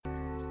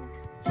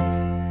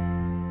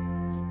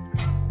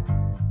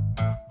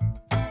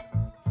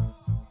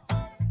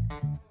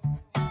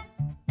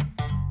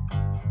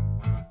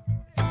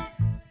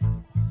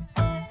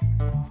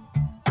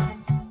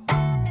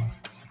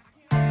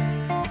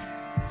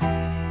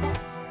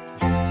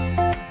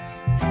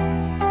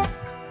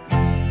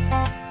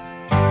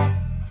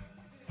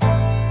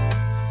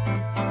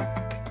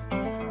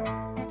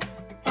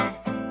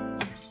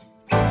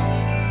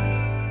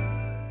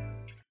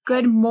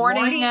Good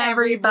morning,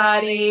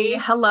 everybody.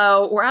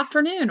 Hello, or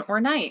afternoon,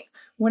 or night,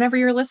 whenever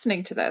you're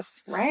listening to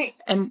this. Right.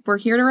 And we're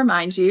here to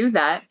remind you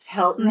that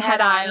Hilton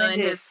Head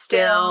Island is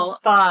still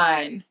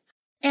fun.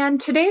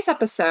 And today's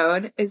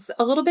episode is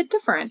a little bit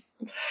different.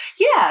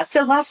 Yeah.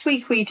 So last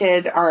week we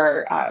did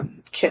our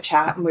chit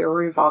chat, and we were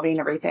revolving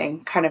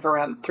everything kind of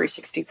around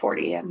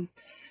 360/40 and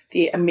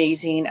the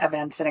amazing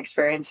events and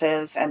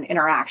experiences and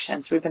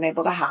interactions we've been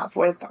able to have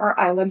with our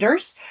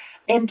Islanders.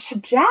 And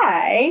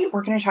today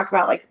we're going to talk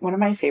about like one of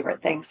my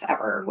favorite things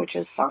ever, which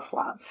is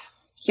self-love.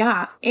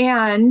 Yeah.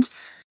 And,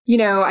 you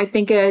know, I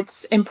think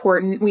it's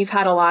important. We've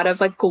had a lot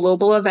of like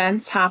global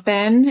events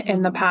happen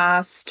in the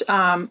past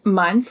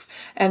month,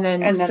 and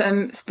then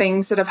some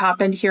things that have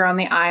happened here on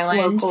the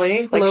island.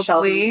 Locally.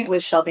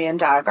 With Shelby and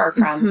Doug, our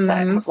friends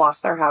that have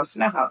lost their house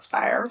in a house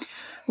fire.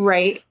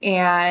 Right.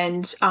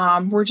 And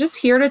we're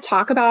just here to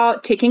talk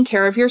about taking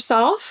care of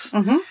yourself.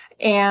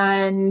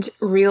 And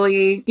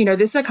really, you know,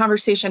 this is a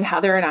conversation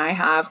Heather and I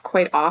have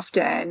quite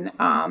often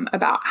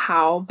about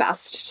how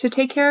best to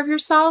take care of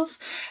yourself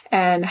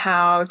and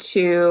how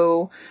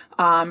to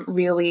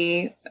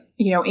really,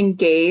 you know,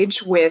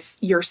 engage with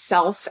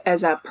yourself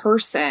as a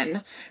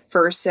person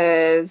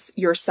versus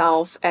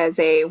yourself as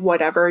a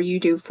whatever you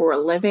do for a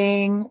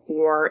living,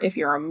 or if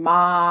you're a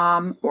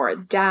mom or a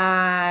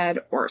dad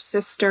or a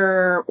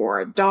sister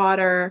or a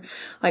daughter,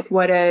 like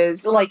what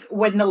is... Like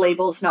when the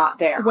label's not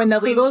there. When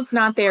the label's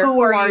not there, who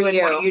are you and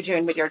what are you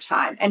doing with your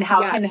time? And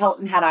how can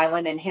Hilton Head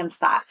Island enhance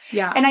that?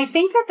 Yeah. And I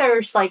think that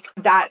there's like,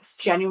 that's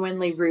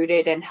genuinely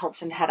rooted in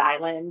Hilton Head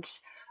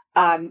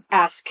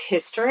Island-esque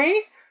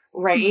history.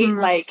 Right?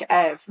 Like,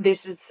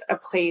 this is a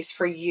place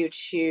for you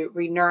to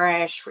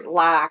renourish,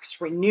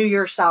 relax, renew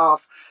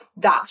yourself,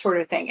 that sort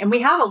of thing. And we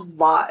have a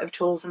lot of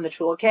tools in the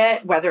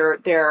toolkit, whether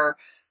they're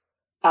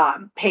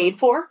paid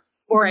for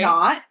or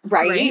not,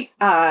 right?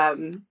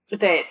 That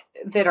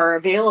are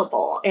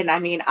available. And I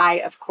mean,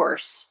 I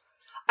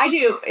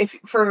do, if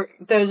for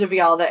those of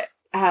y'all that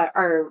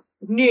are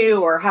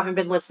new or haven't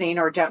been listening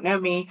or don't know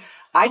me,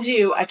 I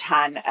do a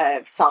ton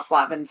of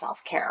self-love and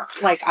self-care.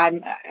 Like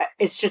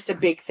it's just a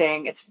big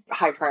thing. It's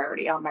high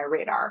priority on my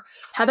radar.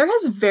 Heather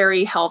has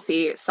very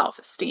healthy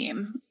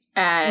self-esteem,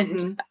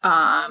 and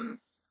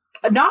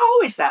not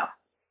always though.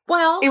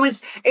 Well,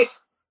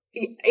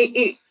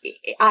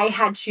 I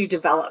had to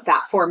develop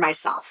that for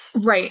myself.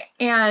 Right.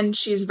 And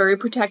she's very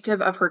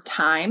protective of her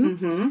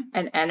time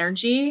and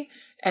energy.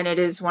 And it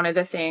is one of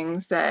the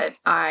things that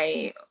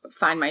I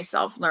find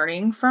myself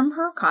learning from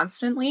her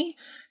constantly.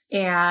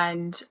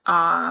 And,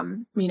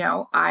 you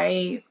know,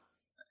 I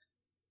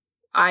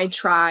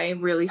try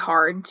really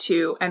hard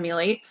to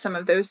emulate some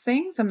of those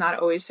things. I'm not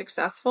always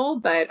successful,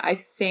 but I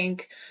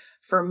think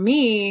for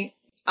me,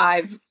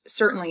 I've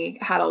certainly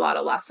had a lot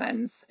of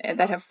lessons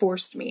that have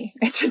forced me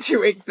into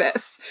doing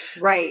this.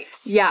 Right.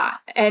 Yeah.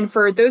 And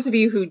for those of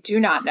you who do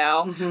not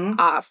know,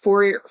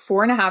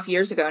 4.5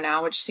 years ago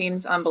now, which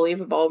seems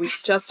unbelievable, we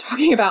were just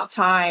talking about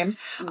time,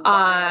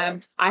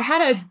 I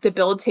had a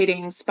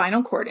debilitating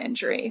spinal cord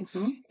injury,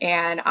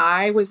 and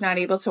I was not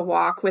able to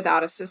walk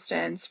without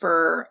assistance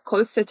for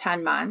close to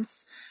 10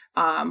 months.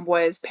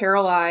 Was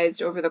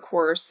paralyzed over the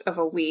course of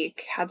a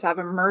week, had to have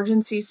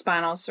emergency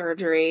spinal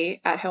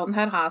surgery at Hilton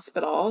Head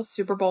Hospital,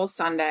 Super Bowl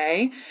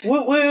Sunday.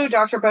 Woo woo,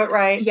 Dr.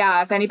 Boatwright.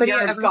 Yeah, if anybody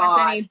ever has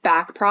any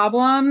back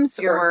problems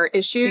or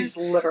issues,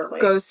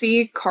 go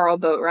see Carl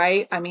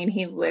Boatwright. I mean,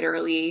 he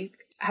literally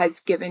has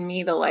given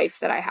me the life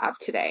that I have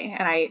today,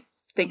 and I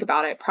think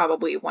about it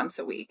probably once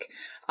a week.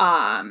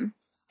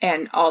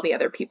 And all the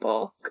other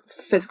people,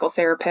 physical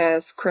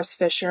therapists, Chris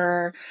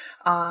Fisher,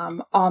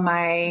 all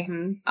my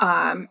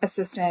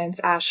assistants,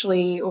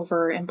 Ashley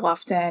over in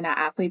Bluffton at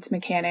Athletes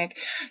Mechanic.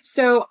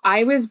 So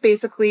I was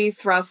basically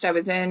thrust. I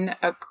was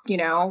I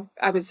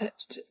was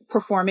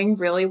performing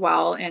really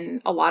well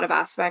in a lot of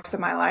aspects of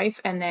my life.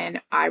 And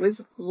then I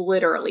was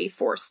literally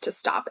forced to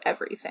stop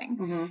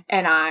everything.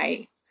 And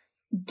I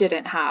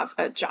didn't have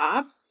a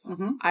job.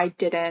 I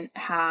didn't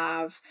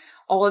have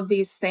all of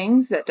these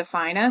things that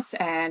define us,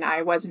 and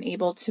I wasn't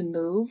able to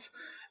move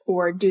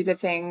or do the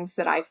things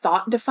that I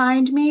thought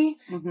defined me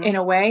in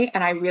a way.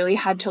 And I really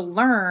had to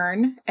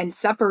learn and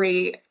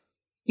separate,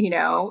 you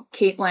know,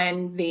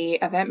 Caitlin, the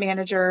event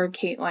manager,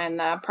 Caitlin,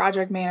 the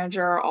project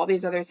manager, all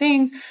these other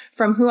things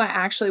from who I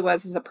actually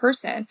was as a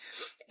person.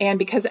 And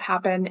because it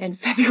happened in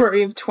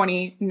February of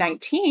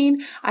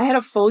 2019, I had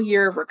a full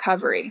year of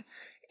recovery.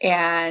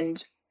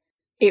 And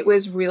it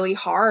was really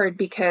hard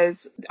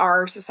because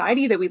our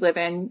society that we live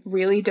in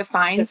really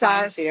defines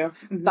us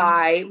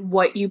by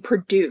what you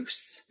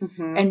produce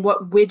and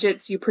what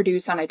widgets you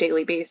produce on a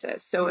daily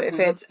basis. So if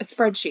it's a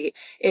spreadsheet,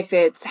 if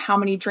it's how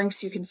many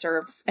drinks you can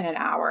serve in an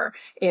hour,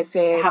 if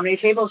it's how many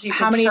tables you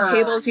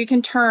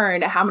can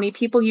turn, how many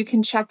people you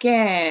can check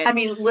in. I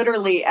mean,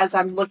 literally, as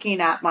I'm looking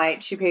at my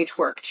 2-page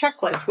work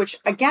checklist, which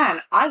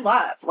again, I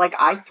love, like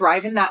I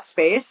thrive in that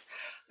space,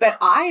 but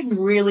I'm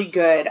really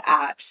good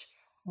at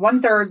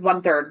 1/3,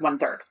 1/3,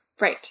 1/3.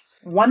 Right.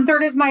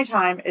 1/3 of my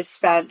time is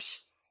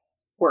spent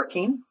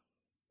working.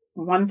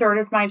 1/3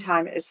 of my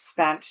time is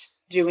spent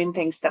doing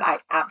things that I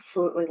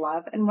absolutely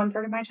love. And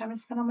 1/3 of my time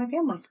is spent on my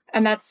family.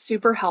 And that's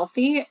super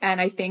healthy. And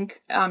I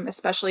think,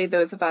 especially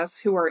those of us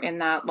who are in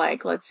that,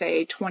 like, let's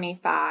say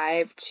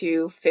 25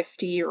 to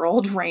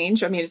 50-year-old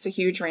range. I mean, it's a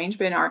huge range,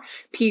 but in our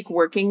peak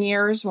working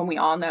years, when we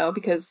all know,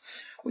 because,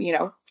 you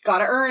know,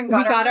 gotta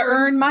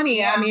earn money.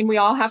 Yeah. I mean, we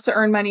all have to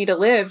earn money to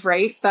live,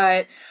 right?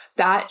 But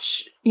that,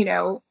 you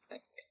know,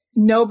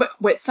 no, but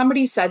what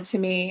somebody said to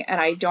me, and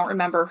I don't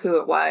remember who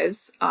it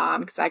was,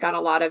 because I got a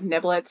lot of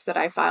niblets that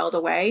I filed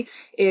away,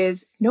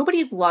 is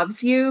nobody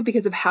loves you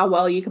because of how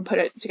well you can put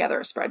it together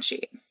a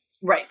spreadsheet.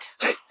 Right.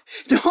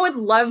 No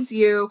one loves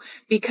you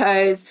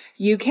because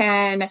you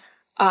can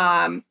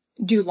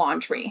do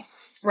laundry.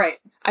 Right.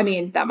 I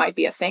mean, that might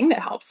be a thing that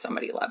helps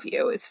somebody love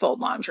you, is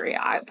fold laundry.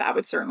 That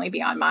would certainly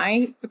be on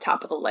my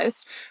top of the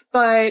list.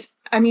 But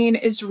I mean,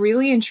 it's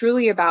really and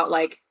truly about,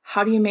 like,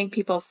 how do you make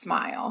people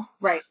smile?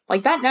 Right.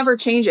 Like, that never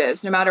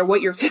changes no matter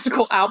what your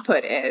physical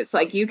output is.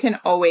 Like, you can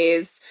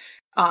always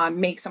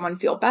make someone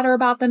feel better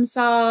about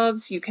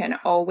themselves. You can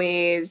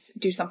always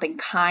do something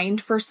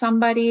kind for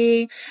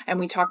somebody. And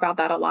we talk about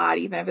that a lot,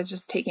 even if it's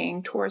just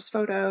taking tourist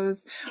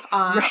photos.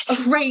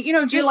 Right. You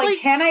know, just like,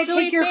 can I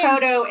take your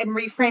photo and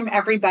reframe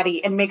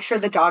everybody and make sure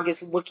the dog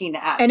is looking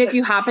at And if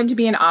you happen to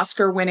be an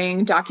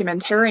Oscar-winning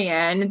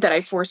documentarian that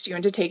I forced you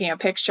into taking a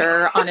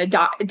picture on a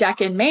deck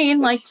in Maine,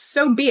 like,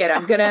 so be it.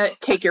 I'm going to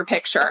take your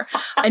picture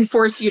and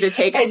force you to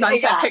take a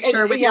sunset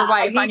picture with your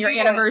wife on your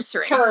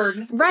anniversary.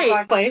 Right.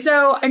 Exactly.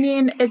 So, I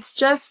mean, it's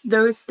just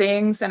those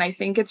things, and I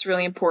think it's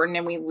really important,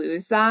 and we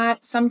lose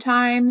that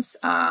sometimes,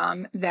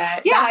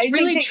 that's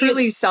really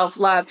truly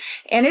self-love.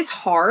 And it's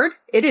hard.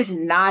 It is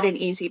not an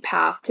easy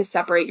path to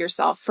separate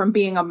yourself from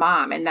being a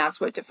mom, and that's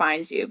what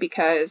defines you,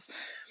 because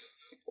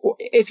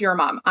if you're a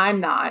mom, I'm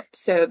not,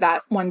 so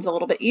that one's a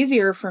little bit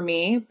easier for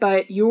me,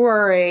 but you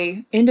are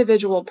a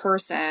individual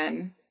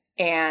person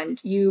and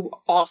you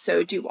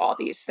also do all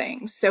these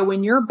things. So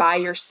when you're by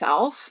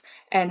yourself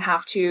and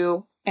have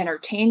to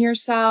entertain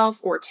yourself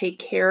or take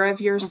care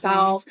of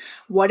yourself,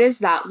 what does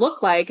that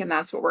look like? And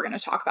that's what we're going to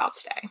talk about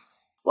today.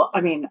 Well,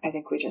 I mean, I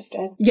think we just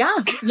did.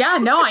 Yeah.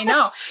 No, I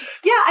know.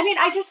 Yeah. I mean,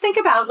 I just think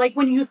about, like,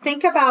 when you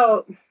think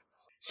about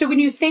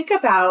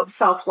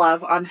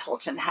self-love on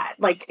Hilton Head,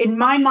 like, in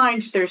my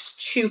mind, there's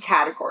two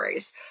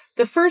categories.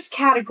 The first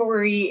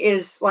category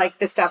is, like,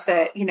 the stuff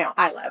that, you know,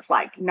 I love,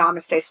 like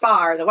Namaste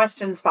Spa or the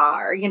Westin Spa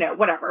or, you know,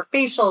 whatever,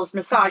 facials,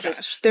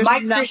 massages. There's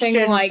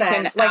nothing like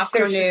an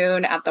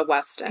afternoon at the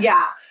Westin.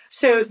 Yeah.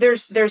 So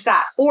there's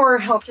that. Or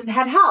Hilton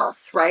Head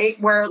Health, right?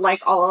 Where,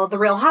 like, all of the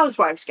Real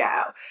Housewives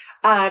go.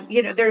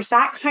 You know, there's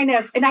that kind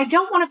of, and I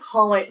don't want to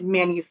call it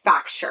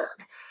manufactured,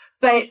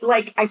 but,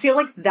 like, I feel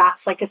like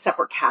that's, like, a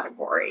separate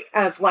category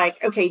of,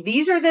 like, okay,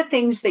 these are the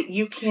things that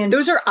you can.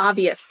 Those are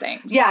obvious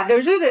things. Yeah,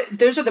 those are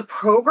the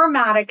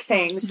programmatic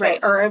things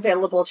that are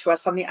available to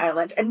us on the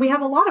island, and we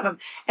have a lot of them,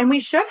 and we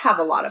should have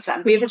a lot of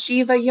them. We have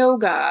Shiva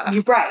Yoga,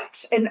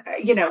 right? And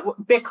you know,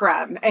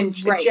 Bikram, and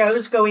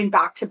Joe's going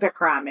back to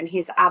Bikram, and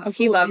he's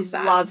absolutely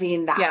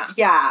loving that.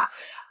 Yeah.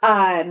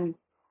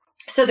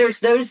 So there's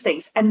those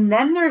things, and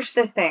then there's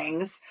the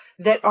things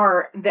that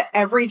are the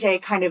everyday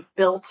kind of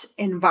built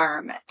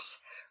environment,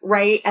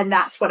 right? And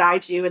that's what I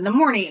do in the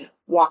morning.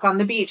 Walk on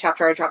the beach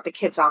after I drop the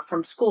kids off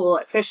from school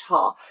at Fish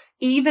Hall.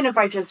 Even if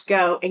I just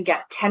go and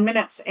get 10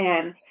 minutes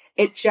in,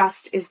 it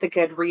just is the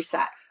good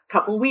reset. A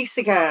couple of weeks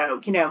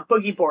ago, you know,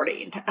 boogie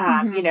boarding,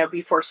 you know,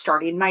 before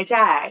starting my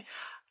day,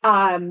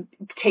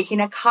 taking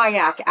a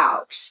kayak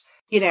out.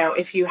 You know,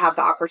 if you have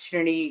the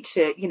opportunity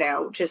to, you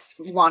know, just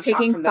launch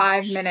taking out from the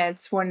 5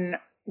 minutes when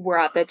we're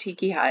at the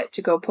tiki hut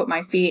to go put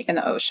my feet in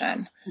the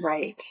ocean.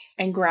 Right.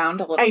 And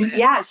ground a little bit.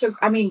 Yeah. So,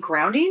 I mean,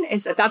 grounding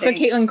is That's what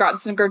Caitlin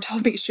Grotzinger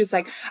told me. She was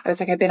like,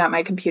 I've been at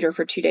my computer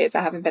for 2 days.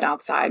 I haven't been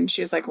outside. And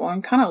she was like, well, I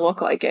kind of look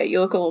like it.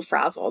 You look a little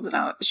frazzled.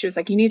 And she was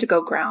like, you need to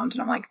go ground.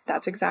 And I'm like,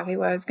 that's exactly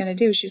what I was going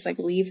to do. She's like,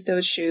 leave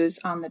those shoes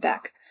on the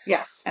deck.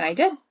 Yes. And I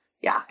did.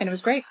 Yeah. And it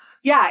was great.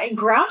 Yeah, and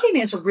grounding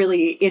is a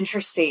really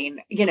interesting,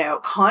 you know,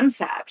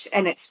 concept.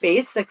 And it's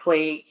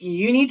basically,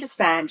 you need to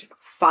spend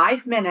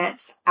 5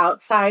 minutes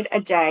outside a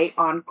day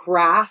on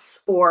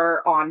grass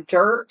or on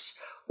dirt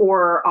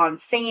or on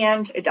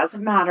sand. It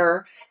doesn't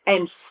matter.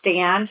 And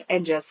stand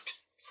and just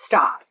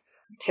stop.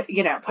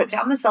 You know, put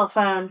down the cell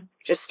phone,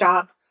 just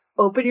stop,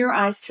 open your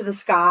eyes to the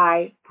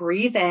sky,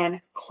 breathe in,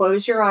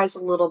 close your eyes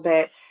a little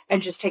bit,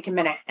 and just take a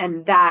minute.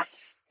 And that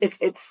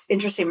It's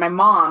interesting. My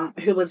mom,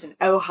 who lives in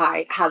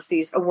Ojai, has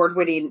these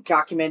award-winning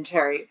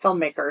documentary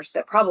filmmakers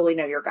that probably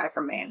know your guy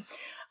from Maine.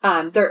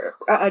 They're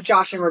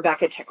Josh and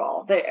Rebecca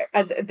Tickle.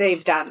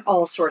 They've done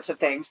all sorts of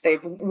things.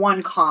 They've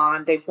won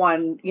Cannes. They've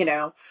won, you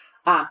know,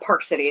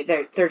 Park City.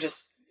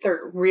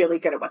 They're really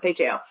good at what they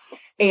do.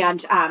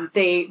 And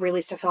they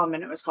released a film,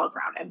 and it was called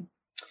Grounded.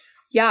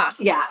 Yeah.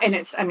 Yeah. And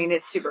it's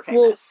super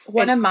famous.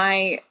 Well, one of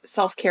my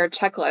self-care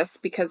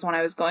checklists, because when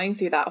I was going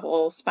through that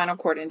whole spinal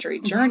cord injury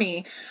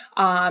journey,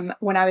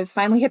 when I was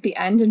finally at the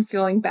end and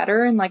feeling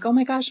better and like, oh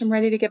my gosh, I'm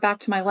ready to get back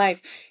to my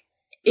life.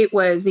 it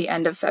was the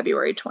end of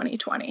February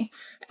 2020.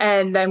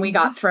 And then we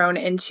got thrown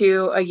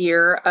into a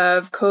year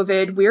of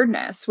COVID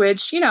weirdness,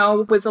 which,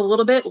 was a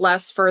little bit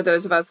less for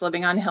those of us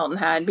living on Hilton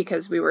Head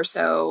because we were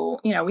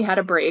so, we had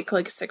a break,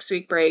 like a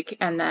 6-week break.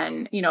 And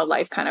then,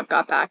 life kind of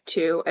got back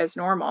to as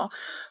normal.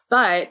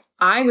 But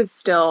I was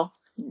still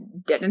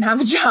didn't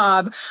have a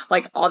job,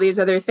 like all these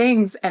other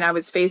things. And I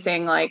was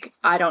facing like,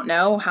 I don't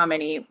know how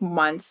many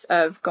months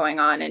of going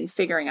on and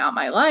figuring out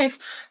my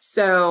life.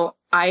 So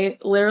I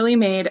literally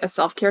made a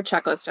self-care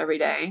checklist every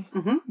day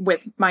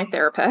with my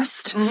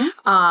therapist,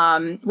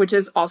 which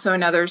is also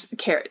another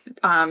care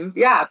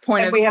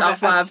point of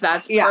self-love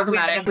that's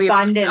programmatic. We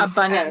have an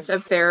abundance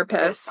of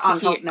therapists on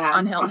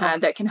Hilton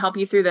Head that can help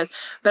you through this.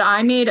 But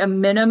I made a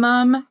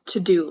minimum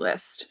to-do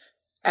list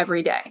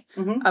every day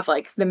of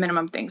like the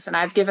minimum things. And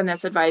I've given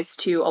this advice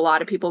to a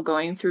lot of people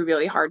going through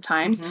really hard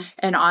times.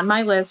 And on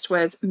my list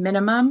was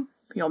minimum,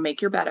 you'll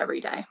make your bed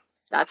every day.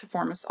 That's a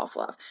form of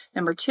self-love.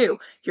 Number 2,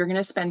 you're going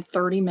to spend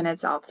 30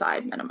 minutes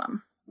outside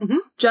minimum.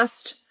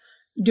 Just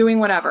doing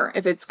whatever.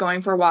 If it's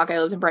going for a walk, I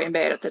lived in Brighton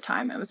Bay at the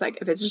time. It was like,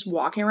 if it's just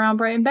walking around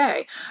Brighton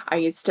Bay,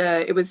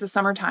 it was the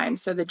summertime.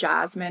 So the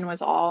jasmine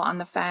was all on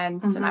the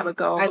fence and I would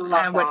go. I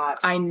love that.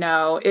 I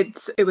know.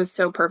 It was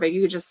so perfect.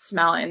 You could just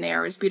smell it in the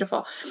air. It was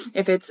beautiful.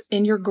 If it's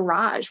in your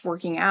garage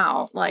working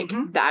out, like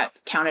that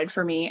counted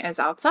for me as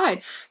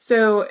outside.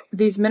 So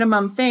these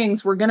minimum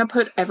things, we're going to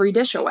put every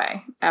dish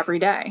away every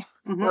day.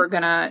 We're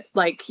going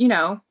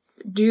to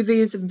do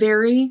these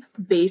very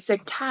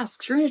basic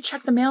tasks. You're going to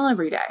check the mail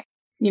every day.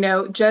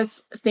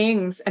 Just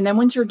things. And then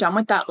once you're done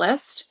with that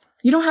list,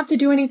 you don't have to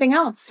do anything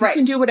else. You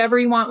can do whatever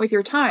you want with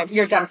your time.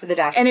 You're done for the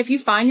day. And if you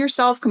find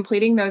yourself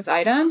completing those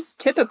items,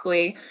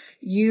 typically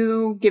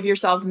you give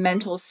yourself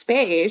mental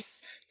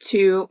space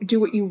to do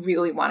what you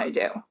really want to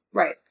do.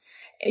 Right.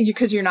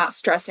 Because you're not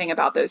stressing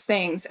about those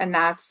things. And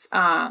that's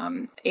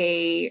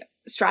a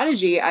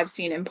strategy I've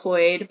seen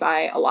employed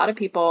by a lot of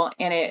people,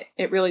 and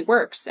it really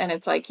works. And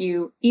it's like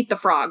you eat the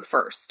frog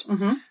first.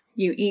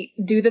 You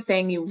do the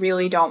thing you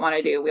really don't want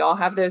to do. We all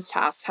have those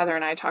tasks. Heather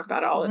and I talk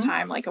about it all the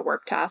time, like a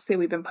work task that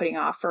we've been putting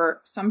off for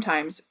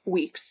sometimes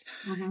weeks.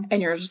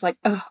 And you're just like,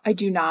 oh, I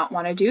do not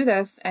want to do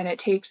this. And it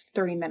takes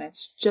 30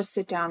 minutes. Just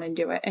sit down and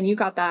do it. And you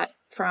got that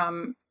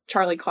from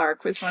Charlie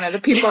Clark, was one of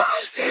the people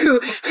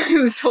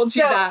who told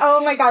you that.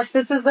 Oh my gosh,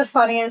 this was the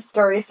funniest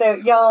story. So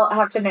y'all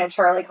have to know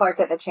Charlie Clark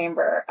at the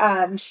Chamber.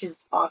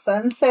 She's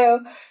awesome.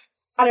 So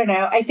I don't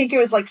know. I think it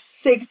was like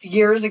 6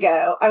 years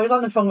ago. I was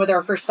on the phone with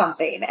her for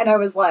something and I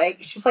was like,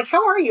 she's like,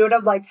 how are you? And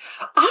I'm like,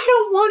 I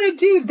don't want to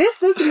do this,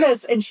 this, and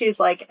this. And she's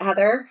like,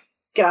 Heather,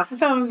 get off the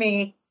phone with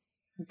me,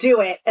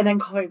 do it, and then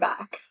call me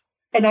back.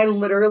 And I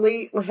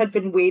literally had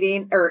been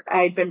waiting, or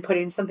I'd been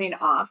putting something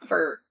off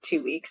for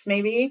 2 weeks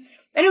maybe.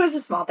 And it was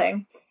a small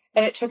thing.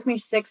 And it took me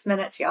 6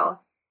 minutes,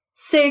 y'all.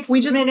 6 minutes.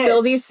 We just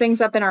build these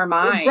things up in our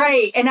mind.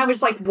 Right. And I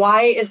was like,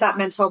 why is that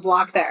mental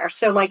block there?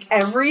 So like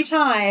every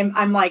time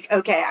I'm like,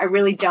 okay, I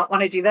really don't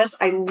want to do this.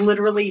 I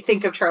literally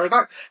think of Charlie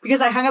Clark because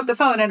I hung up the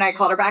phone and I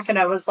called her back and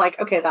I was like,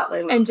 okay, that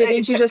literally. And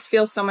didn't you just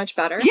feel so much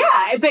better?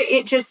 Yeah. But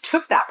it just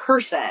took that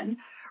person.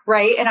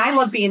 Right. And I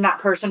love being that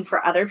person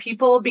for other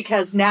people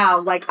because now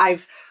like I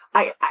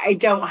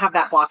don't have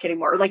that block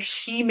anymore. Like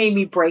she made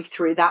me break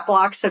through that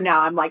block. So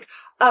now I'm like,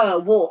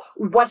 oh, well,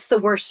 what's the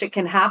worst it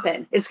can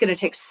happen? It's going to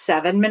take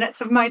 7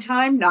 minutes of my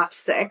time, not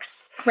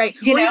 6. Right.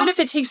 Or even if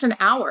it takes an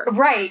hour.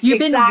 Right. You've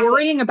been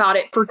worrying about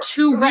it for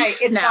 2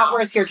 weeks it's now. It's not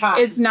worth your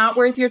time. It's not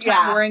worth your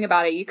time worrying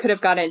about it. You could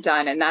have gotten it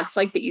done. And that's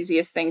like the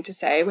easiest thing to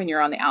say when you're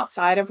on the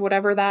outside of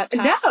whatever that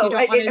task you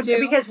don't want to do.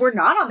 Because we're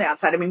not on the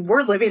outside. I mean,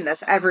 we're living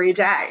this every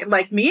day.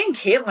 Like me and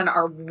Caitlin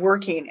are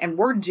working and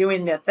we're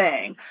doing the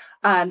thing.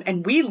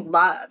 And we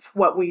love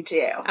what we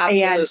do.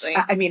 Absolutely.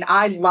 And I mean,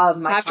 I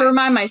love my I have to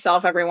remind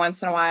myself every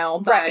once in a while,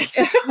 but right.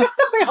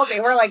 We all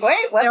do. We're like, wait,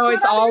 what's going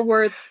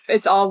on?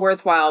 It's all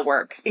worthwhile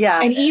work.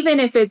 Yeah. And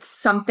even if it's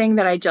something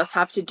that I just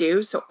have to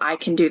do so I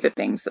can do the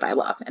things that I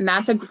love. And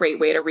that's a great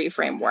way to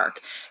reframe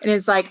work. And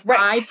it's like,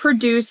 I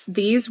produce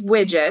these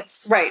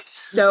widgets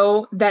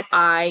so that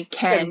I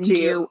can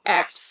do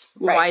X,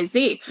 Y,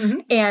 Z.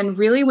 And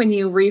really when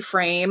you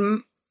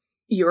reframe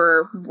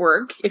your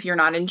work, if you're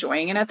not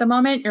enjoying it at the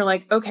moment, you're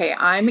like, okay,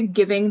 I'm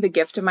giving the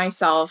gift of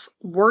myself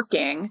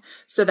working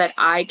so that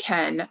I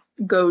can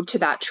go to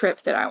that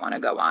trip that I want to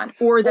go on,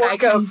 or that I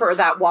can go for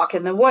that walk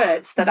in the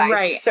woods that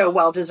I so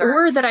well deserve,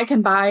 or that I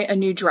can buy a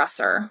new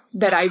dresser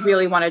that I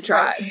really want to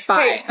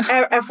buy.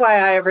 Hey,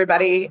 FYI,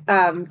 everybody,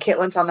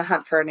 Caitlin's on the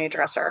hunt for a new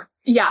dresser.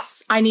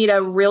 Yes, I need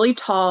a really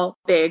tall,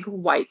 big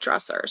white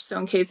dresser. So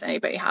in case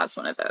anybody has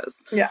one of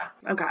those. Yeah.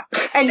 Okay.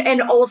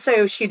 And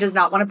also she does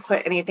not want to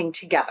put anything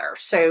together.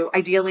 So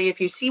ideally,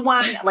 if you see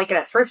one like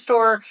at a thrift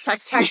store,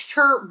 text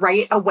her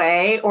right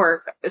away.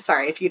 Or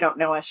sorry, if you don't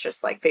know us,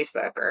 just like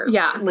Facebook or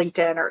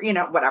LinkedIn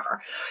or,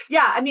 whatever.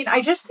 Yeah. I mean,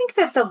 I just think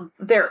that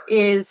there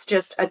is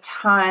just a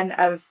ton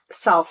of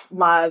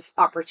self-love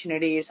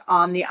opportunities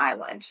on the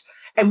island.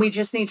 And we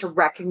just need to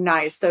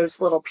recognize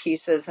those little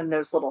pieces and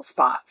those little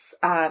spots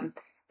and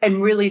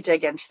really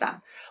dig into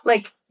them.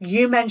 Like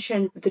you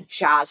mentioned the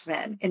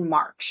jasmine in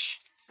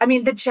March. I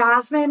mean, the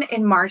jasmine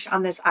in March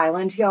on this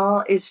island,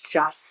 y'all, is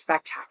just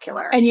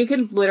spectacular. And you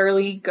could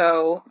literally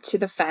go to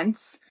the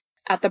fence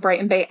at the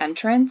Brighton Bay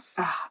entrance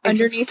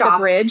underneath the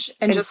bridge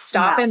and just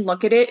stop and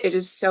look at it. It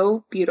is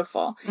so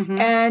beautiful.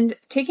 And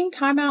taking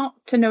time out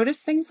to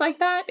notice things like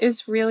that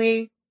is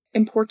really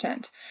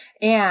important.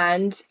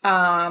 And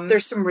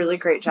there's some really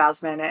great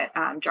jasmine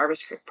at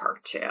Jarvis Creek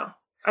Park too.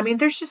 I mean,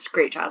 there's just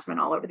great jasmine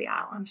all over the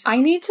island.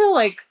 I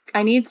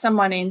need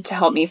someone to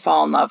help me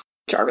fall in love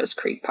with Jarvis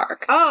Creek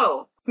Park.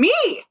 Oh,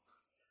 me!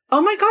 Oh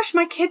my gosh,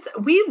 my kids,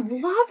 we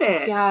love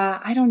it. Yeah,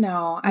 I don't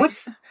know.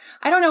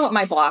 I don't know what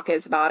my block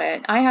is about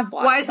it. I have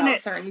blocks about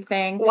certain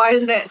things. Why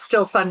isn't it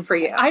still fun for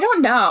you? I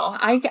don't know.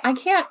 I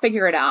can't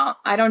figure it out.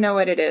 I don't know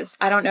what it is.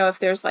 I don't know if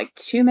there's like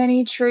too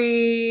many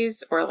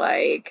trees or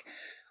like,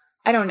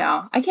 I don't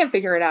know. I can't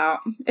figure it out.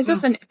 It's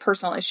just a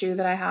personal issue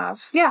that I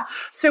have. Yeah.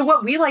 So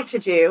what we like to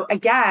do,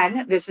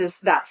 again, this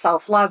is that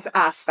self-love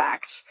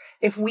aspect.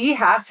 If we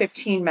have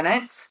 15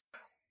 minutes,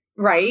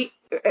 right?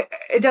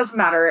 It doesn't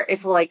matter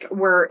if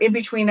we're in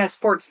between a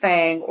sports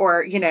thing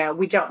or,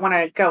 we don't want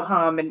to go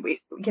home and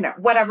we,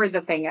 whatever the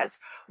thing is,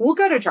 we'll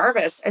go to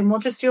Jarvis and we'll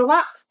just do a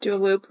lap. Do a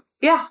loop.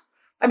 Yeah.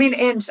 I mean,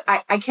 and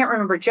I can't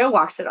remember, Joe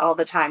walks it all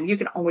the time. You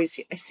can always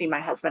see my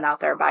husband out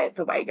there, by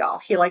the way, y'all.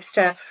 He likes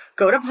to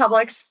go to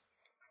Publix,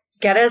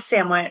 get a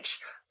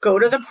sandwich, go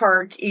to the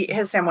park, eat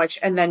his sandwich,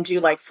 and then do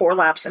like 4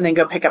 laps and then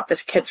go pick up the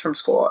kids from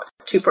school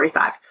at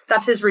 2:45.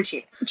 That's his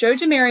routine. Joe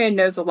DeMaria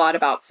knows a lot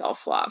about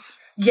self-love.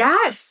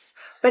 Yes.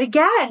 But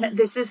again,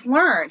 this is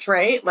learned,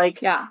 right?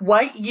 Like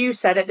what you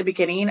said at the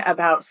beginning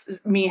about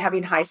me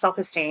having high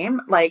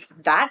self-esteem, like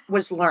that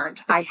was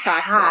learned. I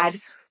had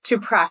to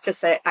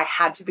practice it. I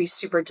had to be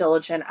super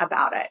diligent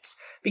about it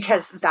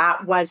because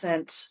that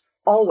wasn't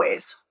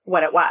always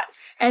what it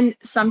was. And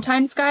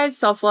sometimes, guys,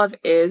 self-love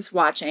is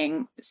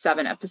watching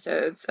 7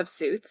 episodes of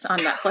Suits on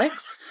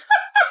Netflix.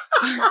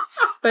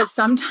 But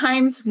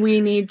sometimes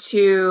we need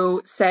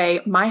to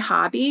say, my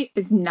hobby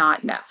is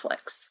not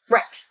Netflix.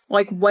 Right.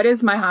 Like, what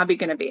is my hobby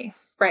going to be?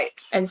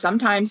 Right. And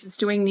sometimes it's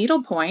doing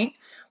needlepoint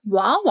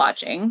while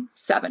watching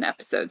 7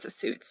 episodes of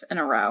Suits in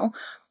a row.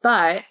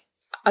 But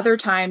other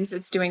times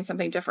it's doing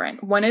something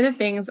different. One of the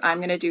things I'm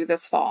going to do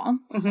this fall,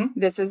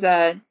 this is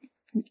a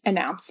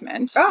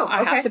announcement. Oh, okay.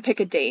 I have to pick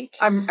a date.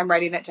 I'm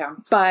writing it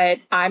down. But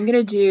I'm going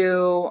to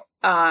do,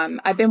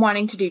 I've been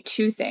wanting to do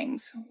 2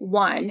 things.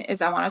 One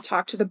is I want to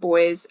talk to the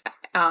boys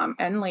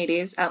and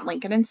ladies at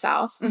Lincoln and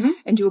South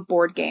and do a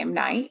board game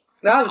night.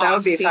 Oh, that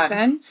would be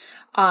fun.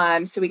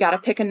 So we got to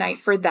pick a night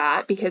for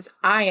that because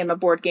I am a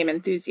board game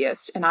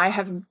enthusiast and I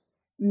have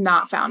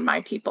not found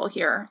my people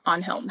here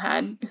on Hilton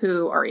Head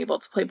who are able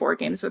to play board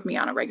games with me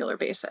on a regular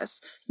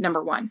basis.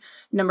 Number 1.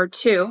 Number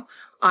 2,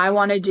 I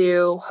want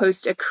to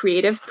host a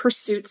creative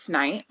pursuits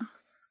night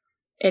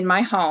in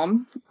my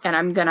home, and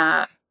I'm going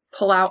to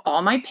pull out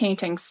all my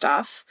painting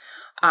stuff.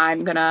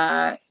 I'm going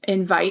to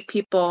invite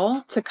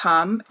people to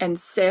come and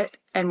sit,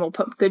 and we'll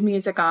put good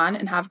music on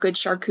and have good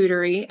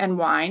charcuterie and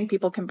wine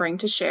people can bring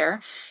to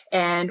share.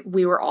 And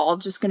we were all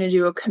just going to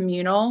do a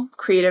communal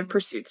creative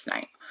pursuits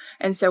night.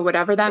 And so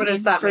whatever that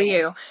means for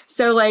you.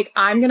 So like,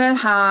 I'm going to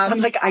have...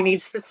 I'm like, I need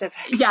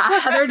specifics. Yeah,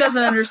 Heather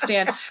doesn't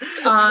understand.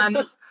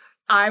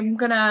 I'm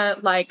going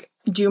to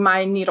do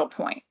my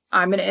needlepoint.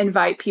 I'm going to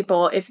invite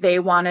people if they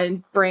want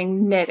to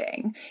bring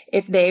knitting,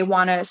 if they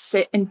want to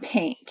sit and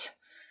paint.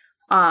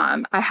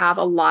 I have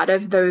a lot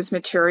of those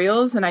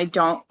materials and I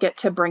don't get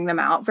to bring them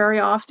out very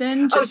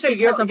often. Just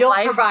because you'll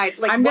provide,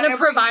 I'm going to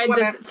provide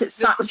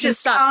some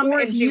stuff. Or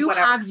if you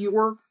have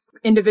your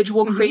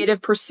individual creative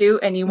pursuit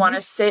and you want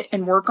to sit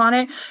and work on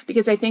it,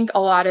 because I think a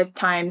lot of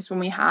times when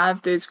we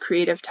have those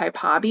creative type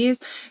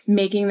hobbies,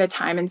 making the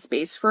time and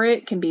space for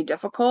it can be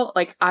difficult.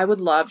 Like I would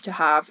love to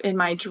have in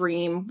my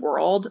dream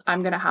world,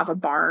 I'm going to have a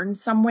barn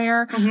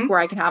somewhere where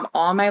I can have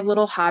all my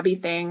little hobby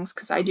things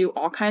because I do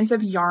all kinds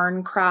of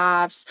yarn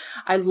crafts.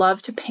 I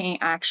love to paint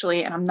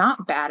actually, and I'm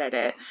not bad at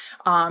it.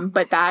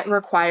 But that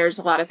requires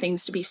a lot of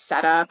things to be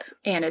set up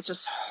and it's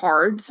just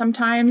hard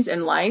sometimes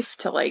in life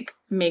to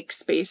make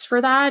space for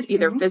that,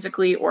 either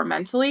physically or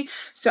mentally.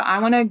 So I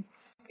want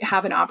to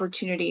have an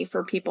opportunity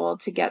for people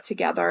to get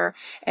together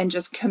and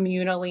just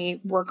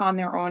communally work on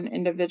their own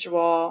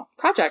individual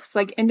projects,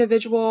 like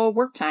individual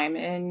work time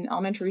in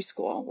elementary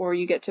school, or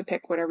you get to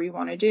pick whatever you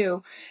want to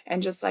do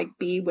and just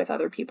be with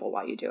other people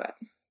while you do it.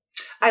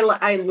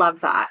 I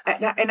love that.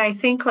 And I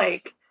think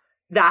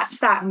that's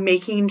that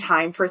making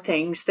time for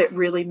things that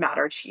really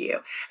matter to you.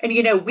 And,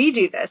 we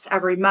do this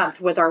every month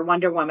with our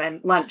Wonder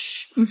Woman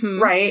lunch,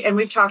 right? And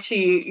we've talked to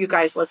you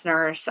guys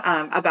listeners,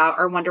 about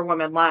our Wonder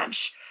Woman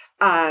lunch.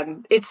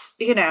 It's,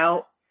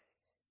 a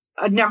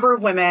number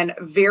of women,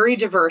 very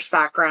diverse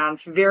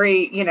backgrounds,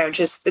 very,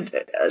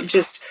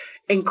 just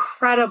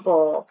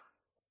incredible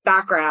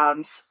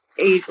backgrounds,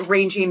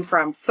 ranging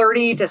from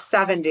 30 to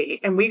 70.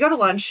 And we go to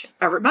lunch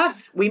every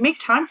month. We make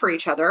time for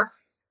each other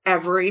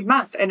every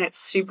month. And it's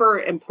super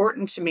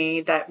important to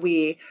me that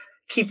we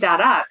keep that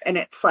up. And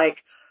it's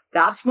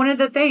that's one of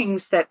the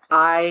things that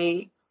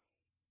I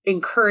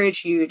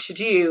encourage you to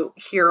do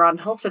here on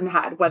Hilton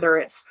Head, whether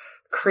it's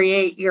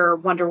create your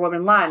Wonder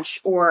Woman lunch,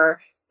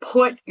 or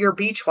put your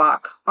beach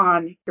walk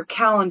on your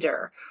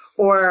calendar,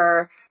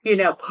 or, you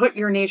know, put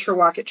your nature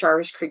walk at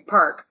Jarvis Creek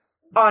Park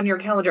on your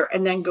calendar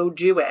and then go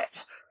do it.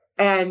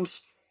 And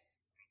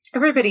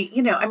everybody,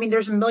 you know, I mean,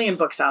 there's a million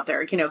books out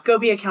there, you know, go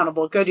be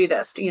accountable, go do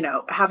this, you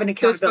know, have an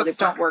accountability. Those books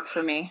don't work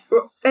for me.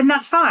 And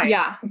that's fine.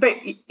 Yeah. But,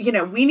 you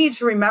know, we need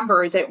to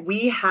remember that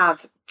we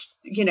have,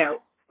 you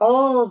know,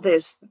 all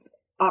this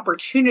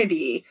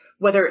opportunity,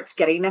 whether it's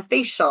getting a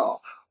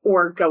facial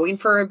or going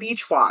for a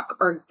beach walk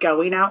or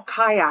going out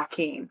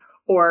kayaking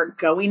or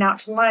going out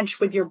to lunch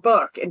with your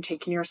book and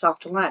taking yourself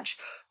to lunch.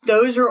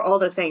 Those are all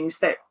the things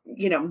that,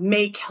 you know,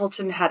 make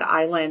Hilton Head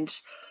Island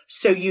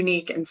so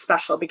unique and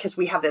special, because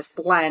we have this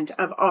blend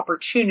of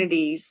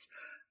opportunities.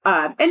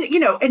 And, you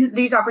know, and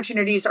these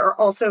opportunities are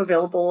also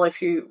available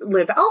if you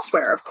live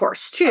elsewhere, of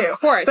course, too. Of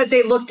course. But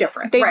they look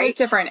different, They right? look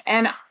different.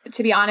 And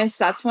to be honest,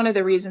 that's one of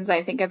the reasons,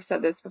 I think I've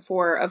said this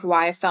before, of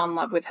why I fell in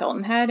love with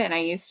Hilton Head. And I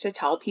used to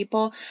tell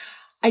people,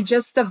 the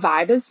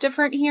vibe is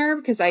different here,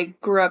 because I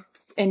grew up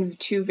in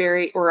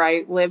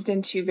I lived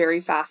in two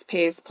very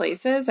fast-paced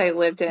places. I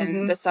lived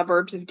in the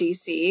suburbs of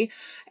DC,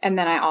 and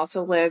then I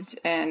also lived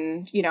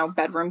in, you know,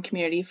 bedroom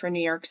community for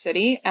New York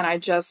City. And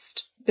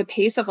the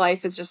pace of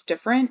life is just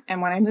different.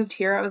 And when I moved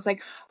here, I was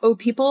like, oh,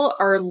 people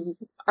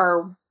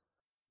are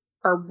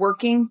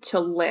working to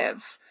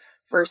live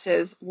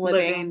versus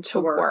living to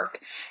work.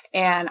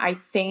 And I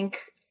think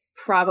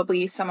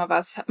probably some of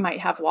us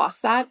might have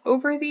lost that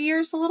over the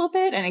years a little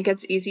bit, and it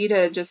gets easy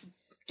to just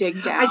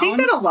dig down. I think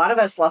that a lot of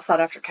us lost that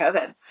after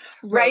COVID,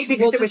 right?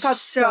 Because it was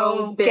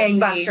so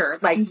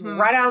gangbuster, like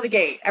right out of the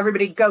gate,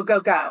 everybody go, go,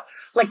 go.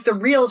 Like the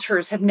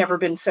realtors have never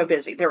been so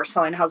busy. They were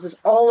selling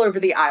houses all over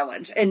the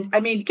island. And I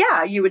mean,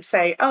 yeah, you would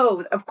say,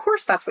 oh, of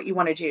course that's what you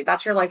want to do.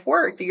 That's your life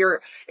work.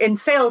 You're in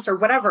sales or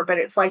whatever. But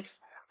it's like,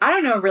 I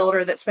don't know a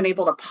realtor that's been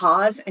able to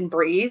pause and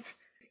breathe,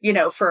 you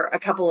know, for a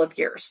couple of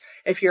years.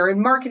 If you're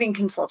in marketing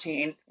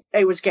consulting,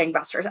 it was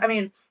gangbusters. I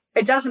mean,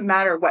 it doesn't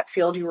matter what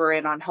field you were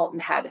in on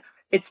Hilton Head.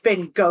 It's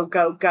been go,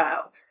 go,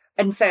 go.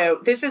 And so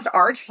this is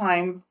our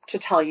time to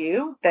tell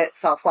you that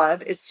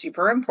self-love is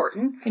super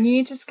important. And you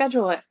need to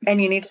schedule it.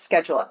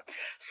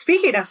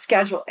 Speaking of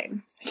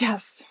scheduling.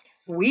 Yes.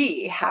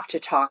 We have to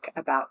talk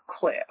about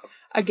Clue.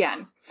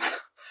 Again.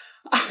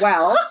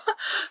 Well,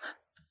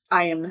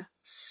 I am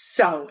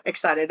so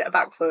excited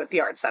about Clue at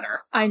the Art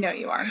Center. I know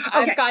you are. Okay.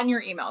 I've gotten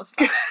your emails.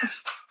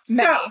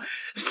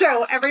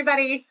 So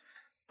everybody,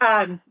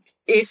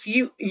 if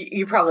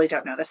you probably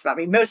don't know this about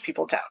me. Most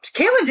people don't.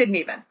 Caitlin didn't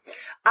even.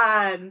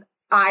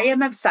 I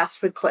am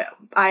obsessed with Clue.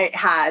 I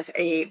have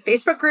a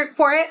Facebook group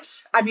for it.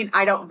 I mean,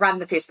 I don't run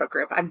the Facebook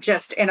group. I'm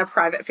just in a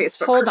private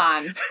Facebook group. Hold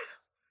on.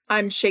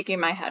 I'm shaking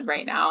my head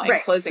right now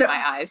and closing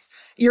my eyes.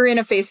 You're in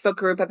a Facebook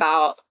group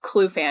about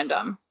Clue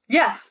fandom.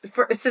 Yes,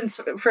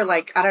 for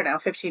like, I don't know,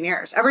 15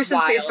 years. Ever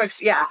since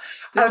Facebook's, yeah.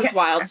 This is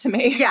wild to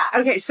me. Yeah,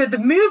 okay, so the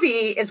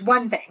movie is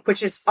one thing,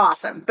 which is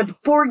awesome, but the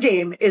board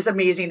game is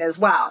amazing as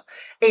well.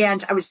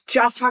 And I was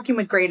just talking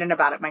with Graydon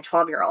about it, my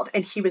 12-year-old,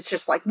 and he was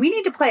just like, we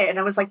need to play it. And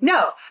I was like,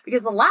 no,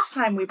 because the last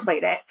time we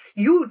played it,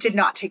 you did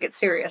not take it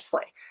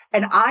seriously.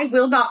 And I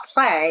will not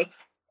play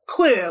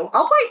Clue.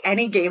 I'll play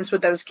any games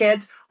with those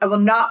kids. I will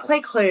not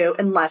play Clue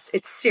unless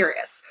it's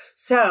serious.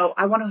 So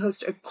I want to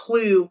host a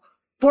Clue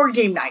board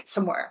game night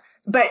somewhere,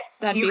 but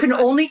you can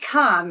only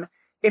come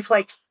if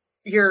like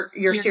you're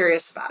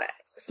serious about it.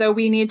 So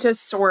we need to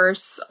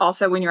source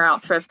also when you're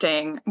out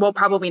thrifting. Well,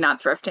 probably not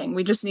thrifting.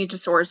 We just need to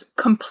source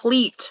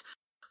complete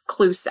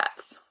Clue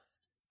sets.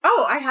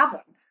 Oh, I have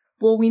one.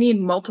 Well, we need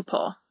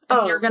multiple.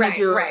 If you're going to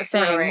do a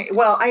thing. Right.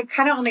 Well, I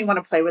kind of only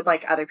want to play with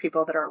like other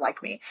people that are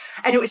like me.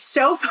 And it was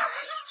so fun.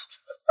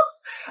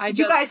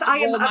 You guys,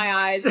 I rolled my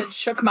eyes and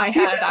shook my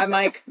head. I'm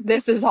like,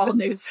 this is all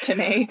news to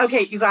me.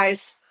 Okay, you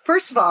guys.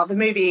 First of all, the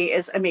movie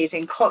is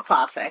amazing, cult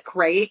classic,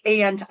 right?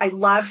 And I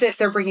love that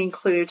they're bringing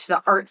Clue to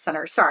the Art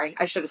Center. Sorry,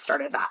 I should have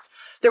started that.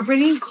 They're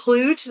bringing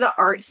Clue to the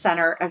Art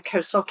Center of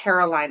Coastal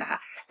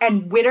Carolina.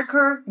 And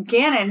Whitaker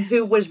Gannon,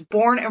 who was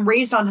born and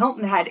raised on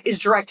Hilton Head, is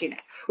directing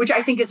it, which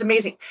I think is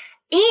amazing.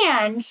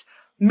 And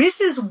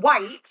Mrs.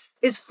 White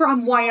is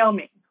from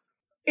Wyoming.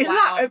 Isn't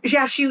that?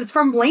 Yeah, she was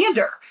from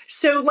Lander.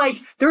 So, like,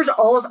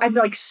 I'm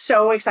like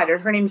so excited.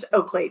 Her name's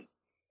Oakley.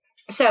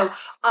 So,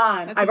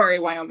 that's a very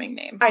Wyoming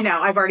name. I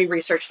know. I've already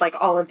researched like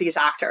all of these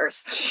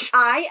actors.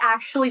 I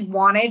actually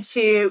wanted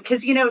to,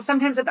 cause you know,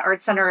 sometimes at the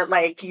Art Center,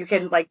 like you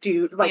can like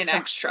do like be an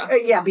extra.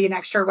 Be an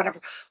extra or whatever.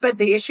 But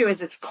the issue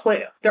is it's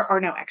Clue. There are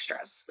no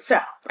extras. So,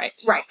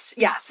 right.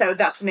 Yeah. So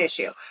that's an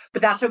issue,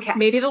 but that's okay.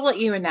 Maybe they'll let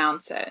you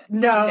announce it.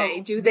 No,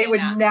 they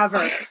would never.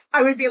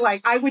 I would be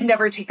like, I would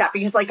never take that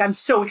because like, I'm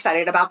so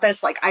excited about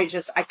this. Like, I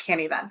can't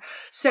even.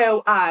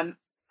 So,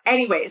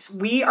 anyways,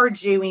 we are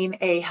doing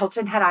a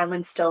Hilton Head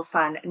Island Still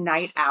Fun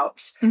night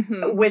out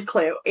with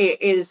Clue.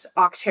 It is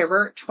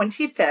October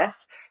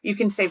 25th. You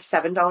can save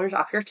 $7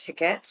 off your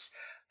ticket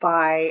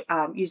by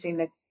using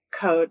the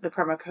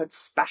promo code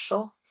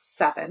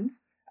SPECIAL7.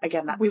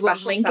 Again, that's we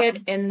special will link 7.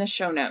 it in the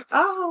show notes.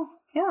 Oh,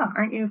 Yeah,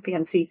 aren't you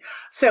fancy?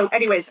 So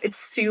anyways,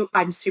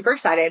 I'm super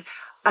excited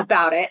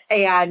about it.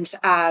 And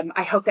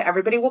I hope that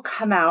everybody will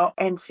come out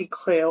and see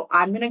Clue.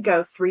 I'm going to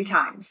go 3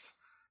 times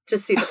to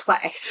see the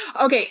play.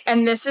 Okay,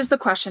 and this is the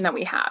question that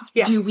we have.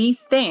 Yes. Do we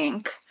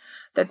think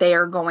that they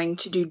are going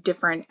to do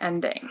different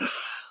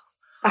endings?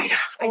 I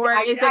know. Or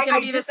is it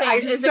going to be the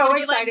same? Is it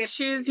going to be like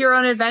Choose Your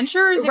Own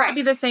Adventure, or is it going to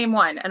be the same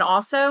one? And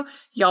also,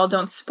 y'all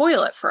don't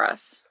spoil it for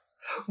us.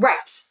 Right.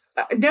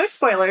 No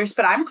spoilers,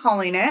 but I'm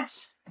calling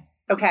it,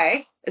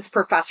 okay, it's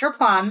Professor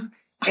Plum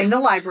in the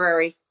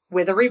library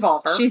with a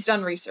revolver. She's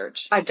done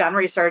research. I've done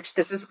research.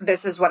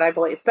 This is what I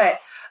believe. But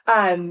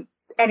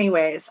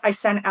anyways, I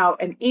sent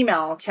out an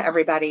email to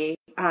everybody,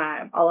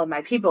 all of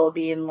my people,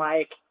 being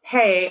like,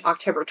 hey,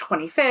 October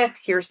 25th,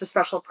 here's the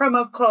special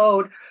promo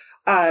code.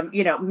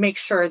 Make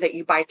sure that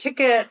you buy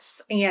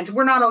tickets, and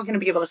we're not all going to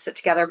be able to sit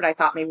together, but I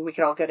thought maybe we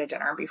could all go to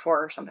dinner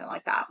before or something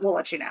like that. We'll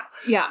let you know.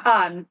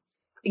 Yeah.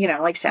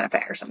 Like Santa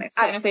Fe or something.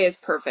 Santa Fe is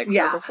perfect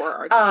for before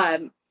our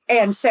time.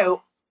 And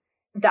so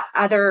the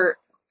other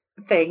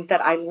thing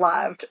that I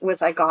loved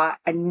was I got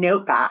a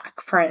note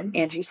back from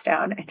Angie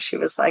Stone, and she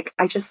was like,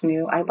 I just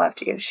knew I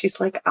loved you.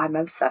 She's like, I'm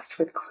obsessed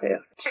with Clue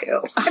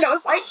too. And I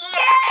was like,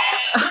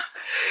 yeah!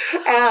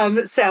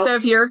 So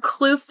if you're a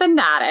Clue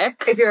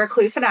fanatic,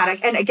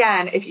 and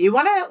again, if you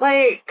want to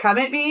like come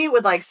at me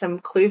with like some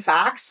Clue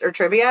facts or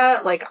trivia,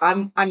 like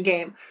I'm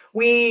game.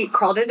 We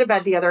crawled into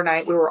bed the other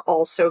night. We were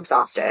all so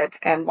exhausted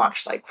and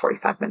watched like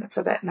 45 minutes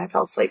of it, and I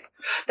fell asleep.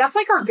 That's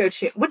like our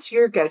go-to. What's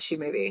your go-to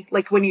movie?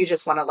 Like when you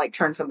just want to like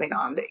turn something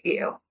on that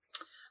you...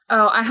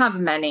 Oh, I have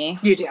many.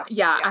 You do?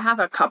 Yeah, I have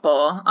a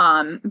couple.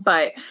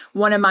 But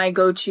one of my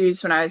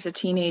go-tos when I was a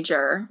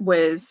teenager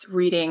was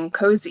reading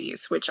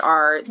cozies, which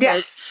are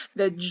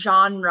the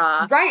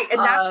genre. Right, and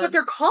that's what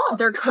they're called.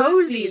 They're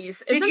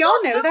cozies. Did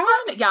y'all know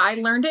that? Fun? Yeah, I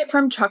learned it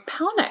from Chuck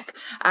Palahniuk,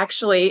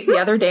 actually, the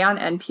other day on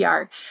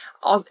NPR.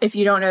 If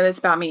you don't know this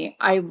about me,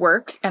 I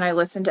work and I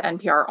listen to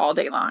NPR all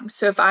day long.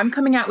 So if I'm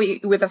coming at you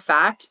with a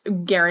fact,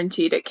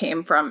 guaranteed it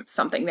came from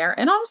something there.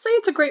 And honestly,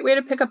 it's a great way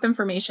to pick up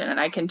information, and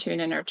I can tune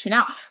in or tune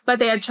out. But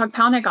they had Chuck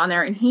Palahniuk on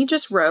there, and he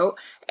just wrote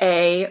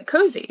a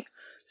cozy.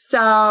 So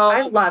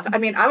I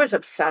was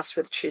obsessed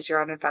with Choose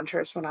Your Own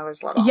Adventures when I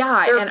was little.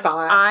 Yeah, they're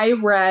fun. I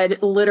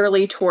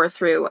literally tore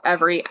through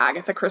every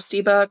Agatha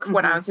Christie book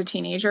when I was a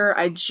teenager.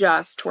 I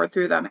just tore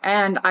through them.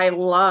 And I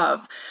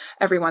love,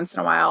 every once in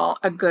a while,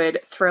 a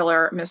good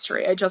thriller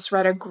mystery. I just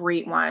read a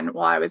great one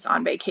while I was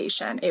on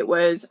vacation. It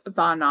was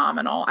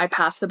phenomenal. I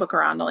passed the book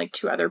around to like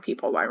 2 other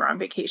people while we were on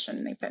vacation,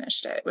 and they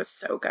finished it. It was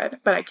so good.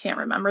 But I can't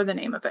remember the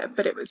name of it,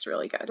 but it was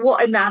really good. Well,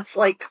 and that's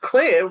like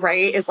Clue,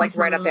 right? Is like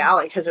right up the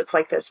alley, because it's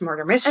like this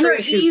murder mystery. And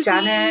they're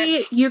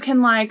easy. You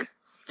can like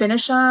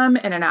finish them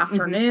in an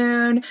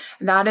afternoon.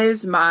 That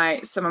is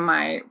some of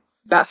my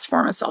best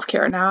form of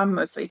self-care now. I'm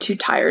mostly too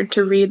tired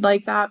to read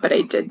like that, but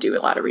I did do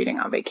a lot of reading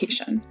on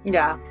vacation.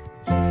 Yeah.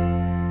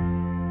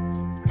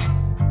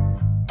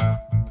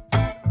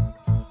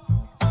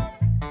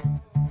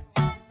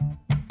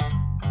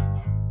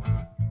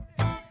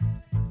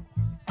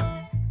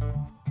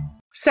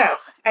 So,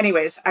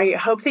 anyways, I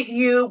hope that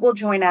you will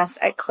join us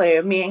at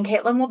Clue. Me and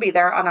Caitlin will be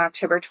there on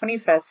October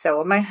 25th. So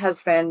will my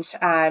husband.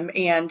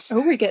 And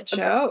we get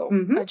Joe.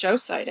 A Joe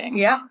sighting.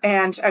 Yeah,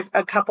 and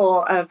a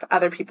couple of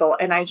other people.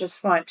 And I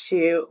just want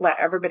to let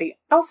everybody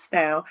else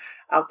know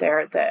out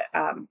there that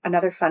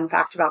another fun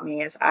fact about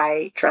me is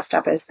I dressed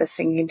up as the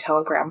singing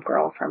telegram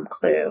girl from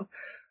Clue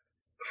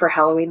for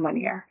Halloween one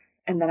year.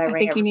 And then I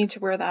think you need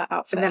to wear that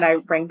outfit. And then I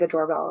rang the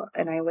doorbell,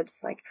 and I was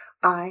like,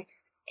 I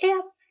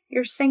am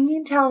your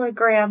singing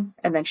telegram.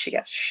 And then she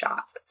gets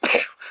shot.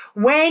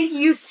 When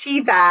you see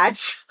that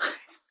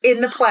in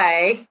the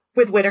play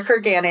with Whittaker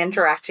Gannon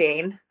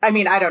directing, I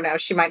mean, I don't know,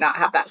 she might not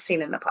have that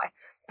scene in the play.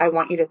 I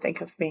want you to think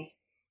of me.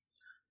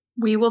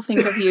 We will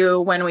think of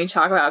you when we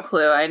talk about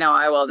Clue. I know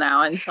I will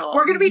now until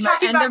we're going to be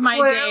talking about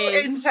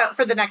Clue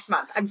for the next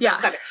month. I'm so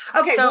excited.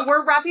 Okay, well,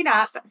 we're wrapping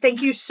up.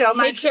 Thank you so much.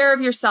 Take care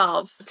of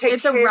yourselves.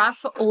 It's a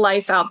rough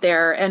life out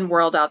there and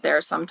world out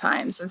there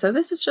sometimes. And so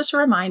this is just a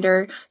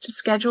reminder to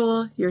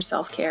schedule your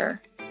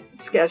self-care.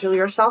 Schedule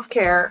your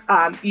self-care.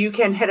 You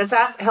can hit us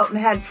up,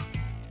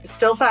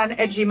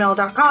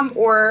 HiltonHeadsStillFun@gmail.com,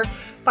 or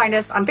find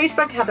us on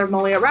Facebook, Heather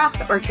Malia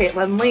Rath or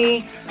Caitlin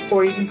Lee,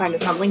 or you can find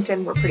us on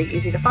LinkedIn. We're pretty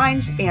easy to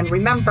find. And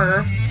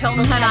remember,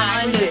 Hilton Head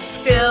Island is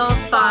still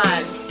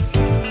fun.